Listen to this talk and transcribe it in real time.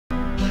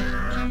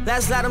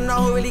Let's let them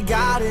know who really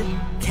got it.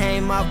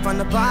 Came up from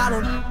the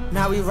bottom,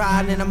 now we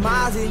riding in a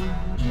Mozzie.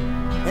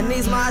 And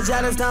these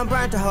Margielas done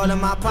burnt a hole in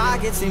my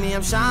pocket. See me,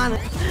 I'm shining.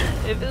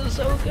 It feels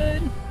so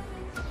good.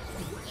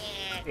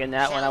 And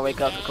that when I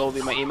wake up, Nicole will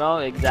be my email.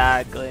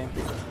 Exactly.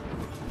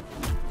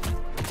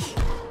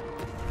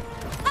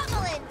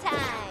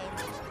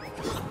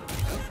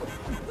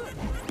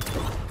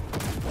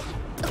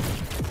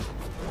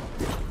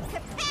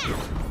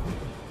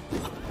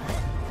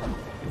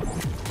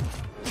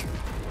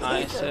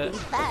 Nice hit.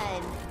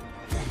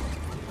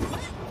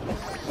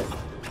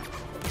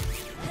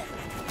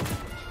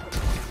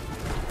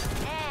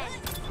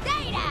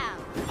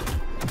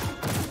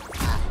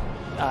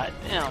 God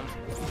damn.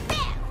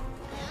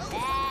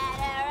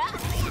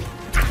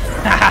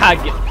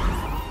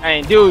 I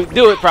ain't do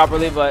it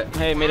properly, but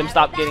hey, made him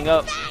stop getting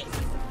up.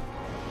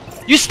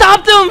 You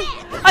stopped him!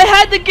 I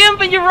had the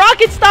gimp and your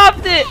rocket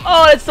stopped it!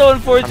 Oh, that's so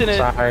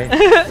unfortunate. I'm sorry.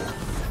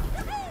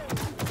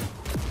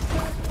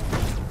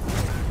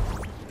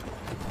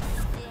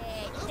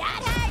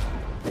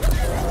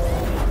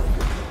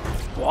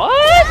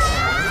 What?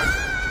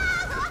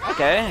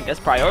 Okay, I guess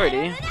priority.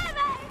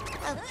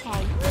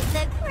 Okay, who's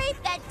the creep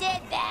that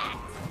did that?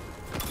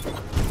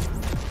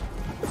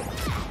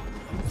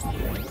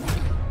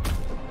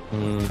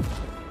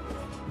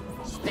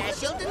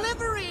 Special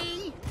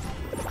delivery.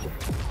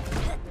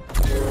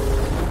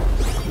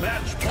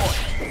 Match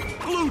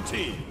point. Blue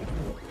team.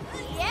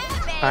 Yeah,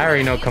 baby. I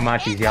already know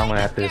Kamachi's yelling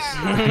at this.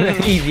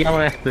 He's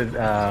yelling at the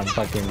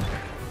fucking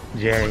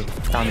Jerry,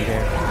 Tommy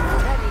Jerry.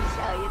 Let me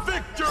show you.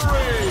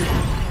 Victory!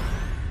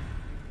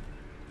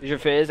 Here's your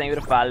fizz, thank you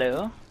for the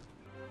follow.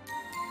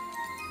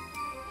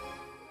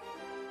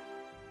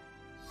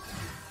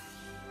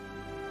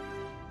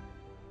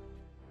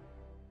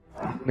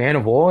 Man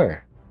of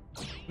War.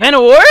 Man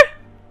of War?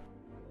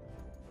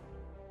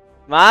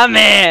 My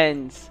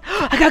mans.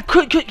 I got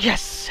good.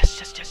 Yes.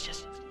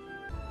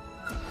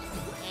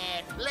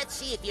 And let's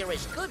see if you're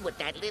as good with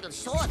that little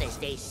sword as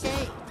they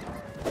say.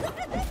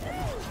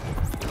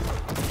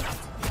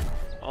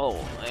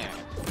 Oh man.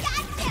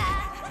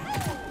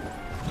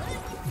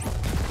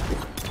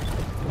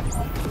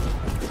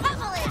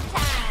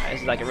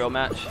 This is like a real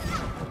match.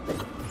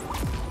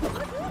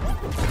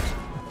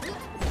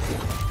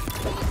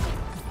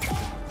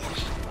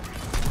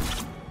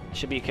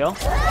 Should be a kill.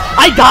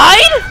 I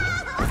died?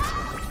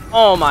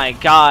 Oh my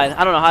god.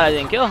 I don't know how I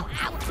didn't kill.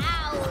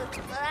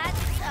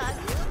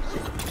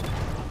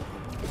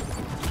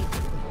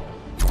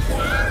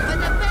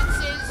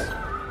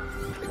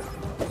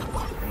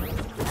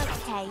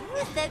 Okay,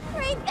 who's the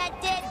creep that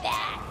did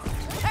that?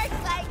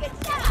 Works like a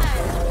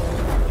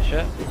charm.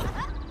 Shit.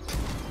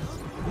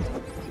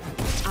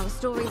 Our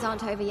stories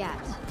aren't over yet.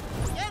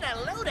 Get a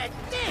load of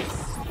this.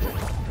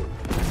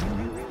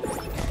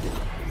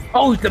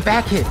 Oh, the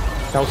back hit.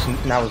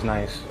 That was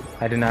nice.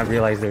 I did not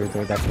realize that's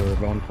what they were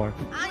going for.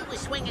 I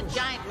was swinging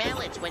giant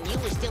mallets when you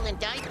were still in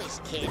diapers,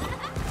 kid. Get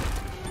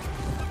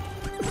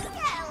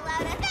a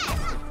load of this.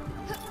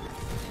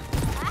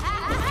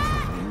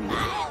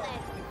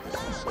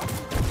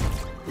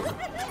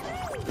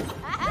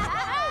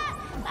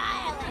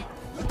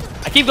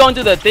 I keep going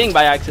through the thing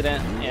by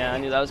accident. Yeah, I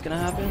knew that was gonna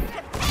happen.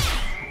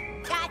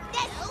 Got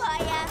this for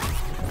ya.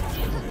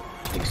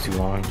 Takes too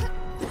long.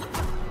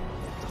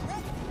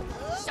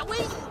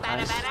 Swing,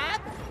 bada.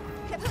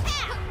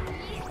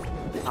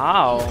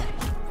 Ow.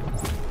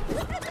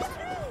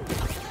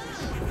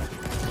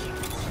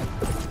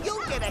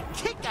 You'll get a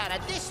kick out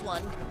of this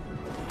one.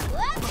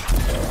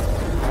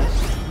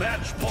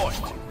 Match point.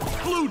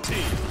 Blue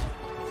team.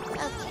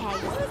 Okay,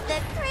 who's the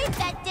creep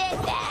that did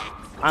that?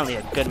 Finally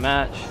a good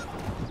match.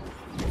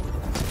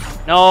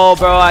 No,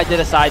 bro, I did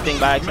a side thing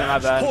by accident, my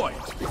Match bad. point.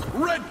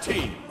 Red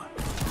team.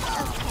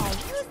 Okay,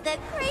 who's the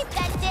creep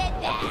that did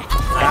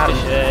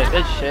that?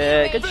 Good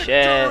shit.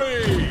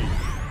 Victory!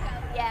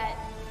 Yet.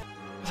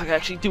 It's like I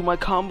actually do my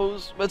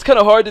combos, but it's kind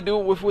of hard to do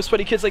with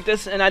sweaty kids like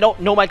this, and I don't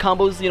know my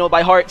combos, you know,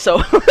 by heart,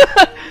 so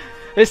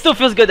it still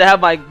feels good to have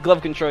my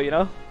glove control, you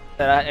know?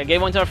 I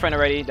gave one to a friend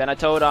already, then I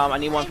told I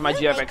need one for my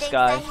GFX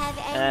guy,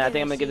 and I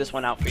think I'm gonna give this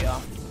one out for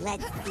y'all.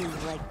 Let's see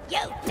what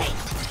you think.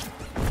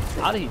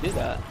 How did he do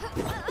that?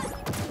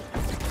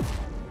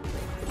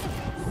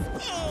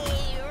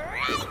 Hey,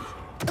 right.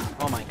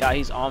 Oh my god,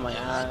 he's on my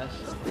ass.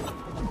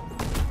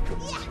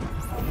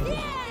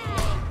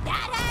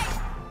 That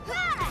hurt.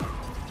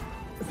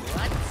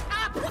 What's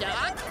up,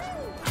 dog?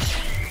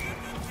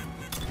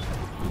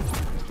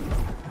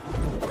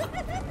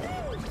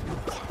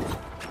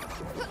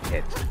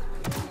 Hit.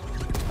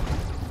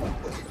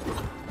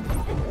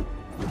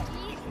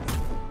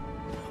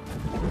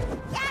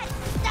 Got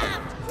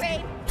stopped,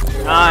 creep.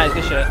 Nice,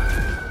 good shit.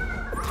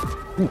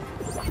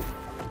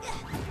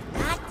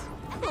 Not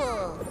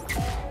cool.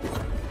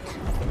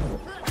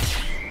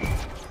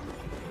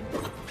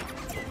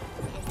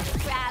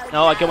 No,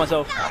 I killed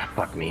myself. Ah,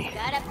 fuck me.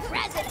 Got a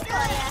present for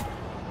ya.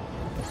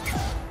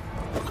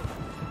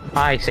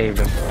 I saved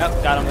him.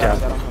 Yep, got him. Yeah.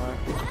 Got him.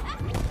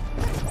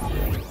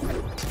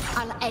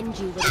 I'll end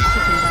you with a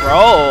chicken bone.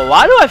 Bro,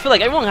 why do I feel like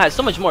everyone has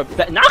so much more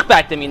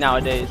knockback than me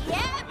nowadays? Yeah,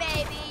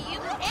 baby, you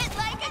hit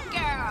like a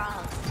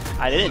girl.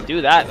 I didn't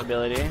do that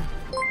ability.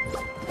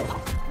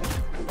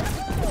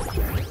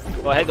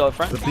 Go ahead, go in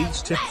front. The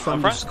Beast Tip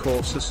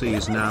 _CC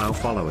is now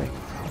following.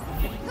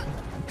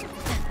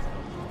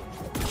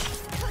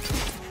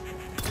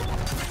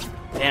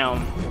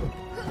 Damn.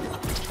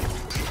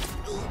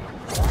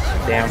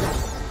 Damn.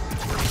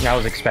 Yeah, I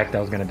was expecting I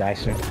was gonna die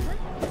soon.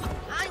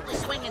 I was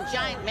swinging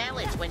giant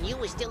mallets when you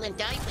were still in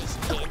diapers,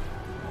 kid.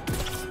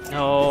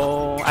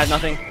 No, I have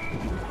nothing.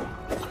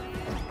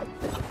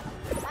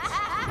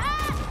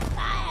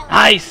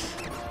 Nice.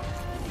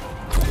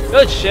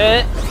 Good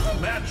shit.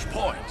 Match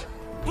point.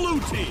 Blue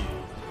team.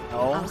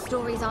 No, Our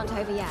stories aren't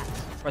over yet.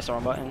 press the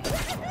wrong button.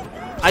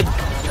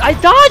 I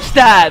dodged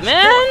that,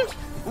 man.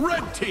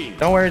 Red team.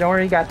 Don't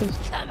worry, you got this.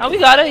 Oh, we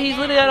got it. He's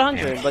literally at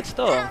 100, but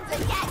still.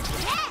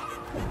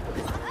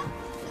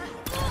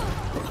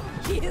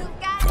 You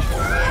got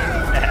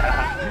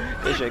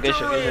it. Good shit, good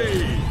shit, good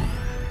shit.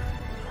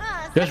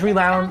 Just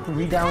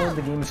re-download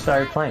the game and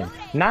start playing.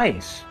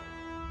 Nice.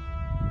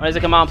 When does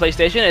it come out on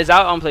PlayStation? It's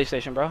out on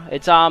PlayStation, bro.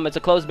 It's a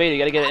closed beta. You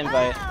gotta get an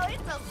invite.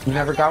 You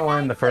never got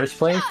one in the first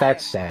place?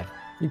 That's sad.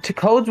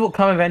 Codes will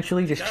come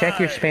eventually. Just check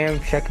your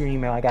spam, check your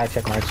email. I gotta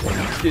check my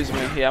spam. Excuse me.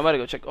 Yeah, I'm about to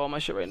go check all my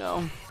shit right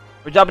now.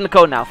 We're dropping the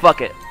code now. Fuck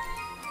it.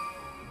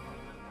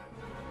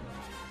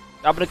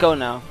 Dropping the code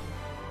now.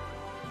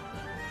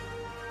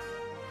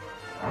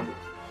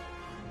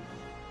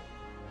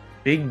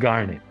 Big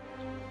Garnet.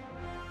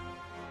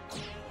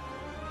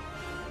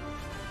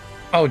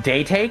 Oh,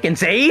 Daytake and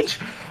Sage?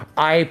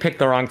 I picked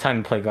the wrong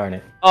time to play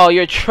Garnet. Oh,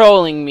 you're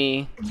trolling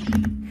me.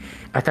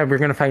 I thought we were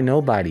gonna fight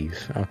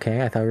nobodies,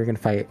 okay? I thought we were gonna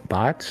fight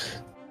bots.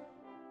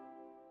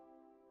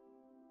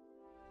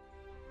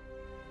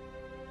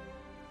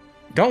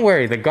 Don't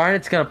worry, the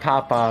Garnet's gonna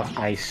pop off,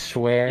 I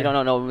swear. You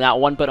don't know not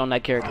one button on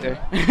that character.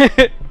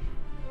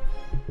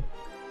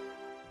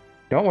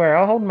 Don't worry,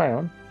 I'll hold my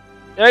own.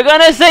 They're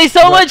gonna say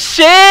so much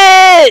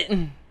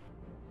shit!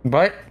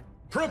 But,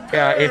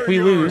 if we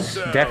lose,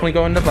 definitely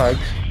go into bugs.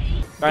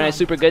 Garnet's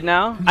super good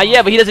now?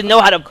 Yeah, but he doesn't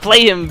know how to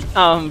play him,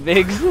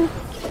 Biggs.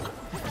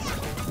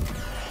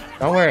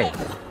 Don't worry,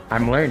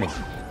 I'm learning.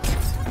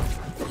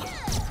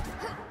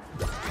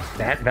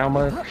 That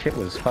Velma shit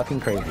was fucking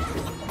crazy.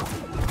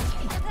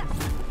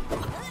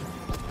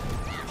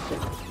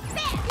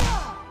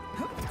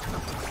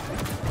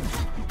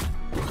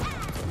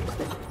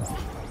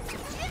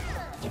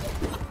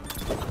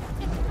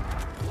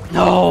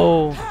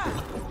 No!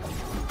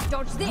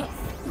 Dodge this.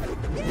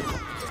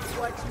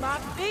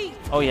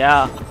 Oh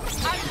yeah. Are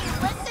you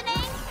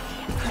listening?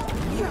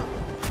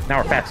 Now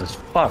we're fast as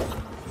fuck.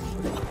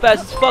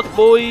 Fast as fuck,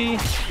 boy.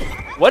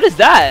 What is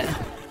that?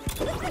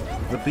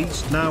 The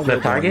Beast now The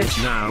target? is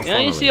now You know,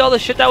 following. you see all the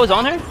shit that was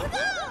on her?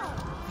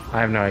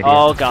 I have no idea.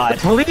 Oh god.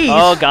 The police!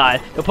 Oh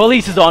god. The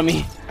police is on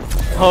me.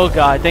 Oh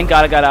god. Thank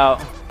god I got out.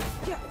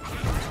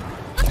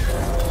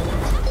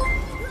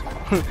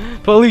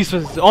 Police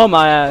was on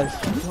my ass.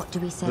 What do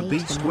we say? The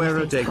Beast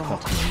Wearer Day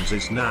Potmans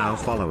is now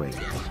following.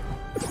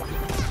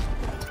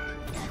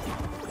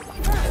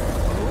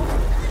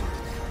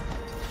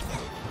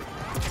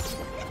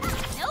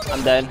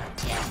 I'm dead.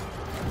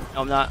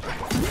 No, I'm not.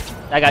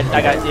 I got,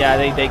 yeah,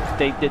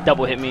 they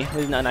double hit me.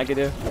 There's nothing I can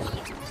do.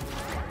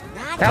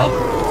 Help!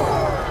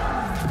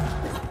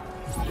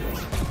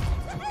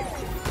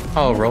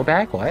 Oh,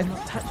 rollback? What?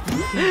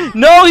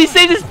 No, he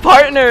saved his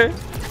partner!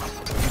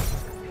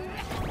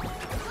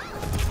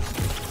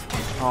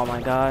 Oh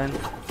my god.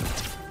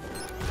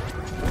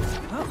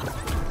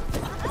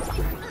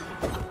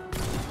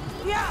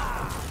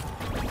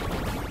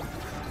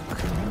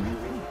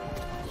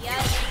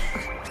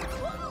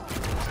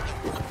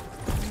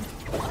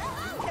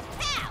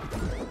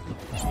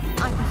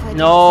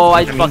 No,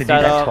 I Didn't mean to fucked do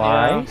that that up.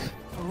 twice.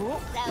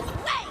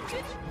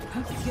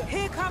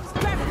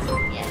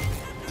 Yeah.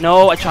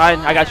 No, I tried.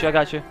 I got you. I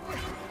got you.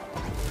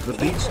 The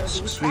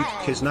Beast's Sweet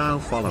Kiss now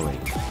following.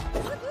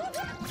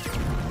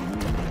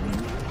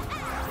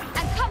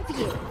 I've come for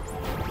you.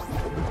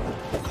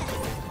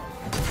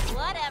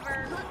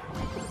 Whatever.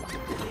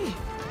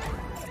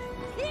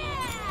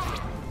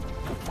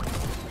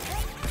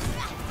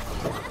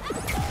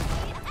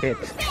 Hit.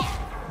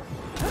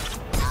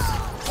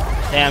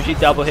 Damn, she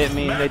double hit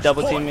me. They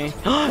double team me.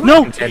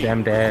 No! Dead,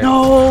 I'm dead.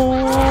 No!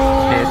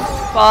 Hit.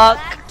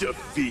 Fuck.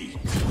 Defeat.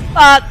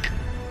 Fuck.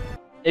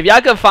 If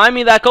y'all could find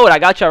me that code, I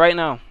got y'all right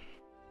now.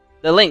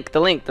 The link,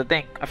 the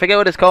thing. I forget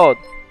what it's called.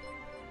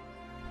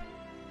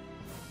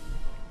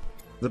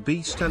 The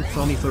Beast and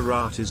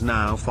Thoniferat is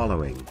now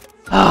following.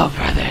 Oh,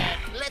 brother.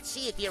 Let's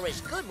see if you're as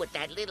good with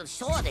that little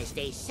sword as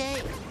they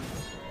say.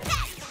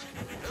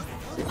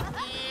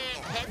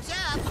 Heads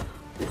up.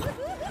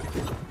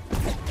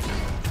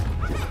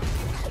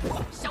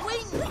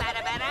 Swing, bada.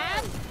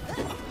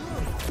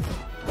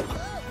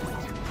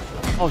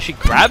 Oh, she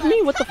grabbed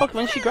me? What the fuck?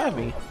 When did she grab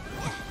me?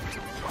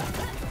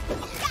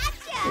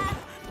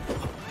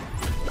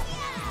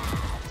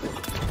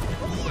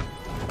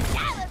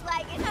 That looks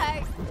like it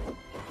hurt.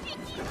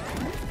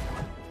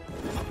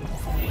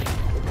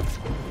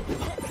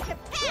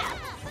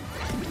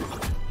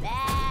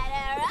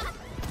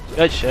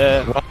 Good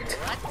shit. What's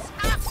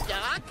up,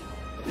 Doc?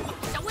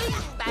 Swing,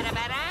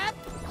 bada.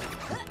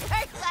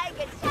 Hurts like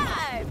a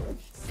charm.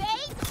 Say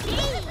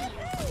cheese.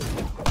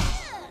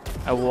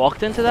 I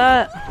walked into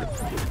that?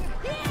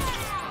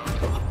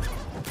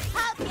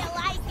 Hope you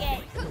like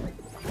it.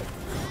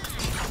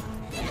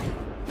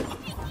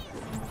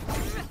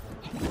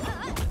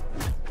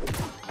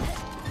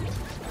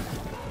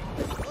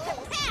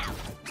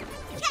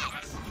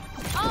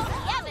 Catch. All the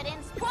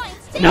evidence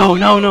points to No.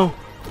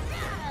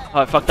 Oh,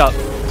 I fucked up.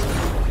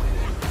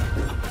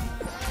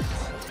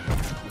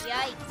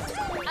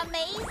 Yikes.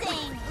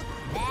 Amazing.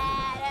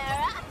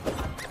 Batter up.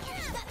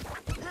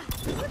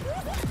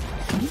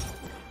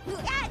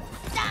 God,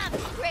 stop,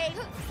 Greg.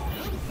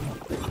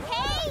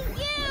 Hey,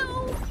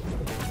 you.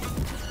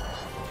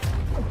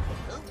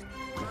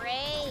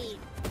 Great.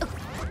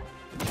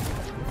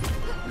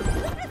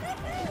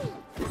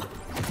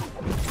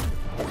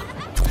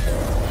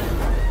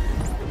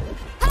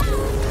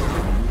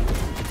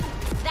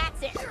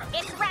 That's it.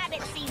 It's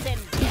rabbit season.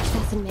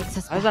 Nothing makes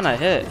us How is that not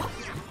hit?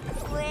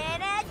 Win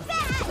it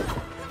back.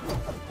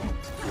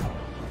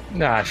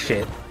 Ah,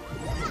 shit.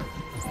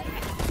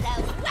 The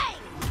way.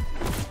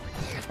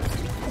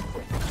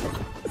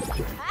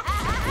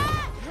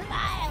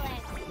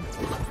 Violent.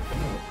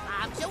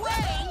 Arms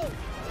away.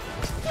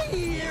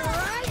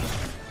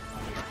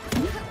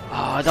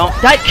 Oh, don't.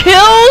 That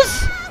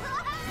kills?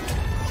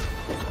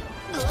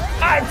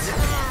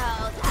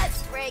 Wow,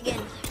 that's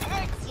friggin'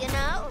 hurts, you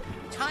know?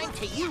 Time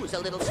to use a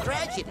little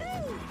strategy.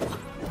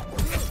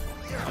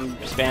 I'm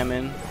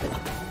spamming.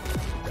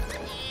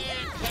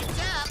 And heads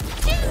up.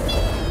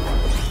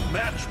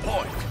 Match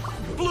point.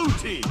 Blue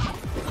team.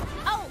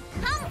 Oh,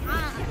 come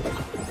on.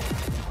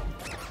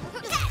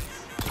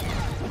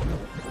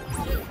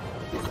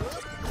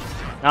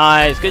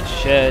 Nice, good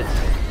shit.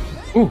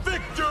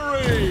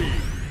 Victory!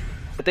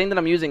 The thing that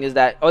I'm using is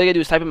that all you gotta do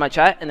is type in my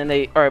chat and then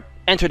they are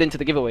entered into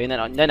the giveaway and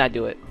then I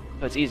do it.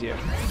 So it's easier.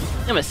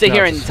 I'm gonna sit No,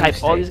 here it's and a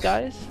type all these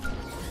sweepstakes.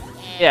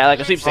 guys. Yeah, like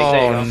a sweepstakes.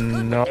 There you Oh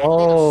go.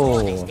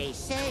 no. Stay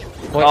safe.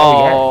 What,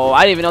 Oh,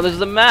 I didn't even know this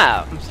was a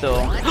map. I'm still.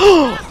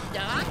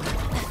 Doc.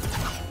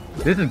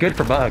 This is good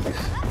for bugs.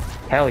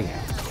 Hell yeah.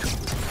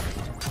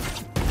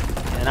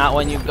 And not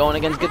when you're going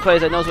against good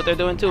players that knows what they're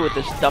doing too with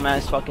this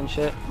dumbass fucking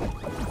shit.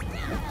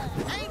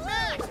 Hey,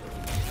 Matt.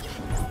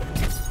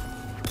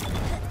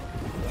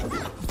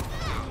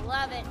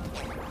 Love it.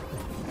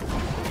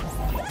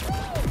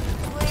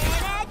 Win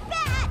it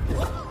back.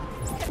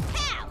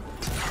 Kapow.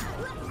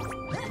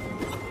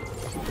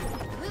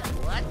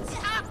 What's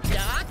up,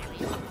 Doc?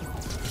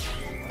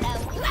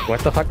 The way. What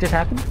the fuck just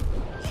happened?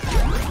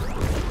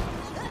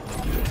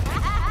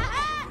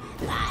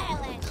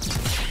 Violent.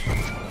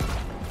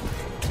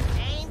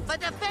 Aim for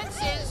the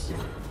fences.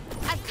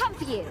 I've come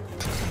for you.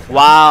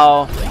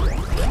 Wow. Let's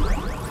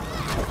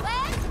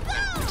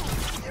go.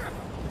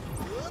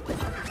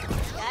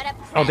 Gotta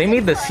Oh, they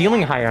made the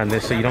ceiling higher on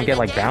this so you don't get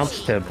like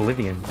bounced to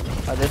oblivion.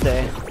 How did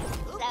they?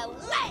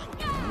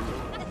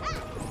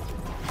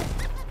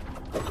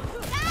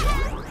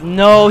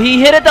 No,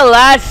 he hit it the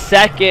last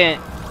second.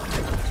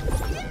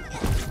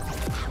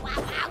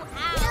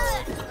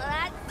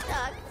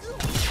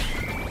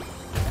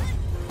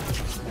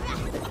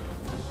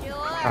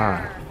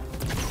 Ah.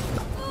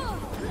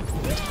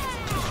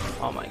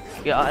 Oh my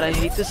god, I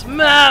hate this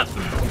map.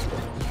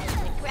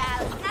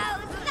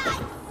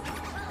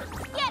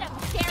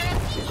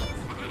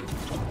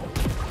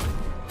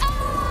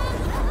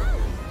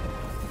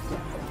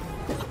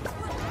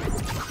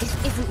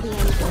 This isn't the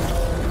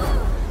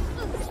end.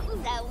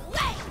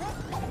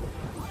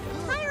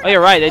 Oh,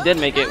 you're right, they did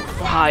make it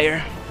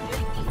higher.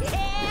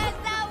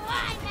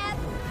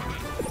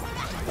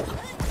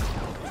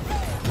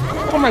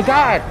 Oh my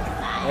god!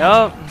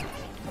 Yup.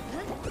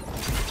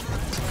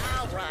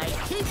 All right,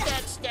 keep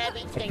that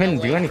stabby I thing couldn't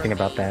away do anything from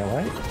about me. that,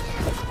 what?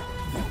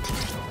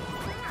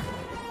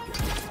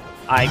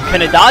 I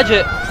couldn't dodge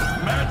it.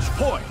 Match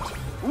point.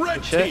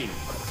 Red Shit. team.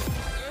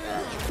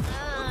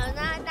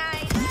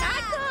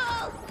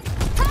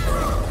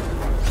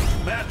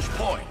 Match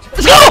point.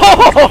 Let's go!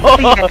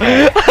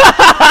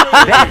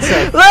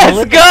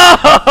 Let's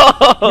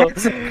go!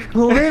 That's a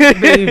clip,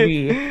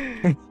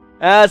 baby!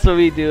 That's what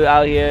we do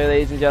out here,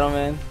 ladies and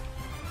gentlemen.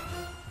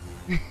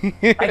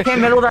 I can't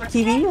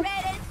medal.tv?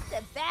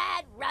 The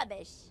bad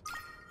rubbish.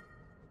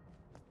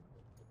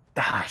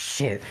 Ah,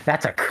 shit.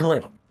 That's a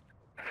clip.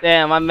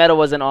 Damn, my medal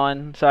wasn't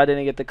on, so I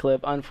didn't get the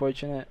clip.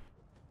 Unfortunate.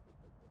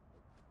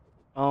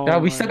 Oh, No,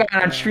 we my still got it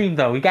on God. stream,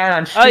 though. We got it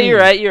on stream. Oh, you're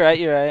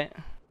right.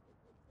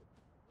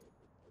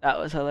 That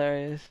was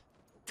hilarious.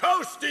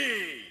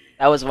 Toasty!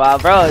 That was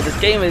wild, bro. This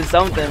game is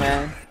something,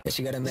 man. Yeah,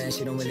 she got a man,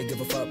 she don't really give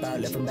a fuck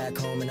about. Left him back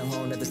home in a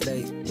whole nother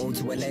state. Moved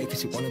to LA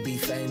cause she wanna be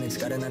famous.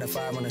 Got a 9 to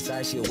 5 on the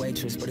side, she a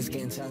waitress. But it's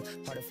getting tough,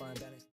 hard to find balance.